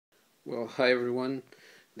Well, hi everyone.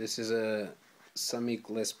 This is a Samick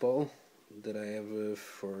Les Paul that I have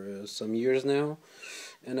for some years now,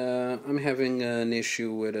 and I'm having an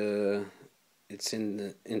issue with it's in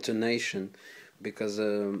the intonation because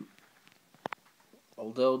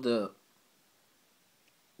although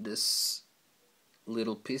this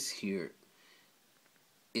little piece here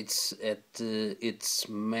it's at its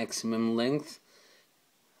maximum length,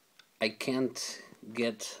 I can't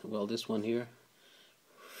get this one here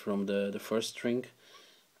from the first string.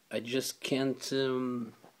 I just can't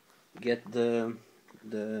get the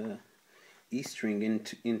E string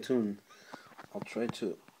in tune. I'll try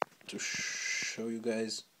to show you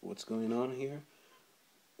guys what's going on here.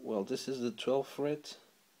 Well, this is the 12th fret.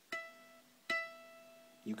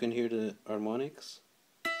 You can hear the harmonics,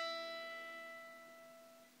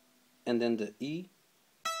 and then the E.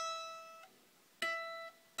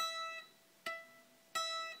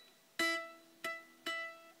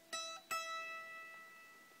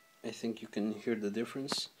 I think you can hear the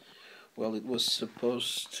difference. Well, it was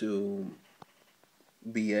supposed to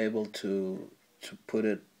be able to put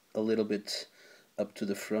it a little bit up to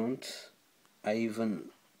the front. I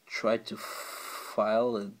even tried to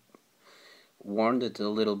file it, warmed it a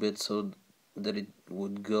little bit so that it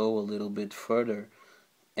would go a little bit further,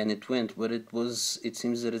 and it went, but it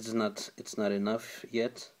seems that it's not enough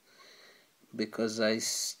yet, because I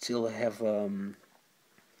still have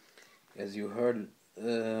as you heard,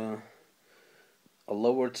 a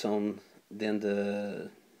lower tone than the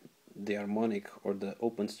harmonic or the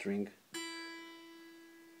open string,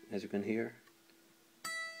 as you can hear.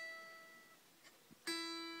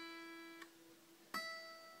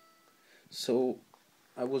 So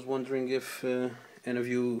I was wondering if any of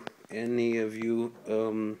you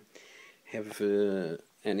have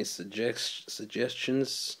any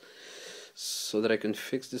suggestions so that I can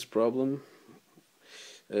fix this problem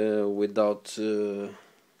without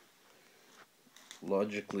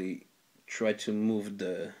logically try to move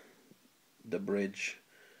the bridge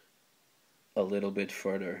a little bit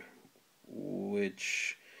further,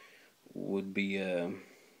 which would be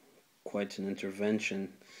quite an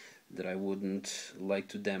intervention that I wouldn't like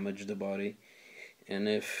to damage the body. And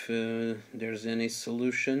if there's any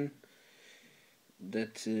solution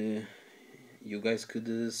that you guys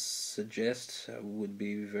could suggest, I would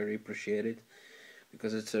be very appreciated,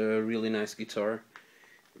 because it's a really nice guitar.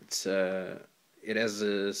 It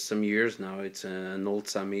has some years now. It's an old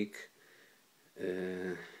Samick.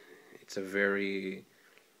 It's a very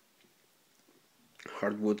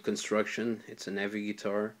hardwood construction. It's an heavy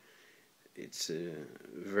guitar. It's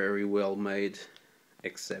very well made,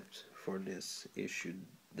 except for this issue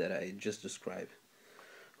that I just described.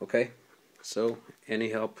 Okay, so any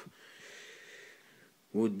help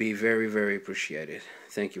would be very, very appreciated.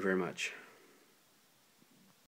 Thank you very much.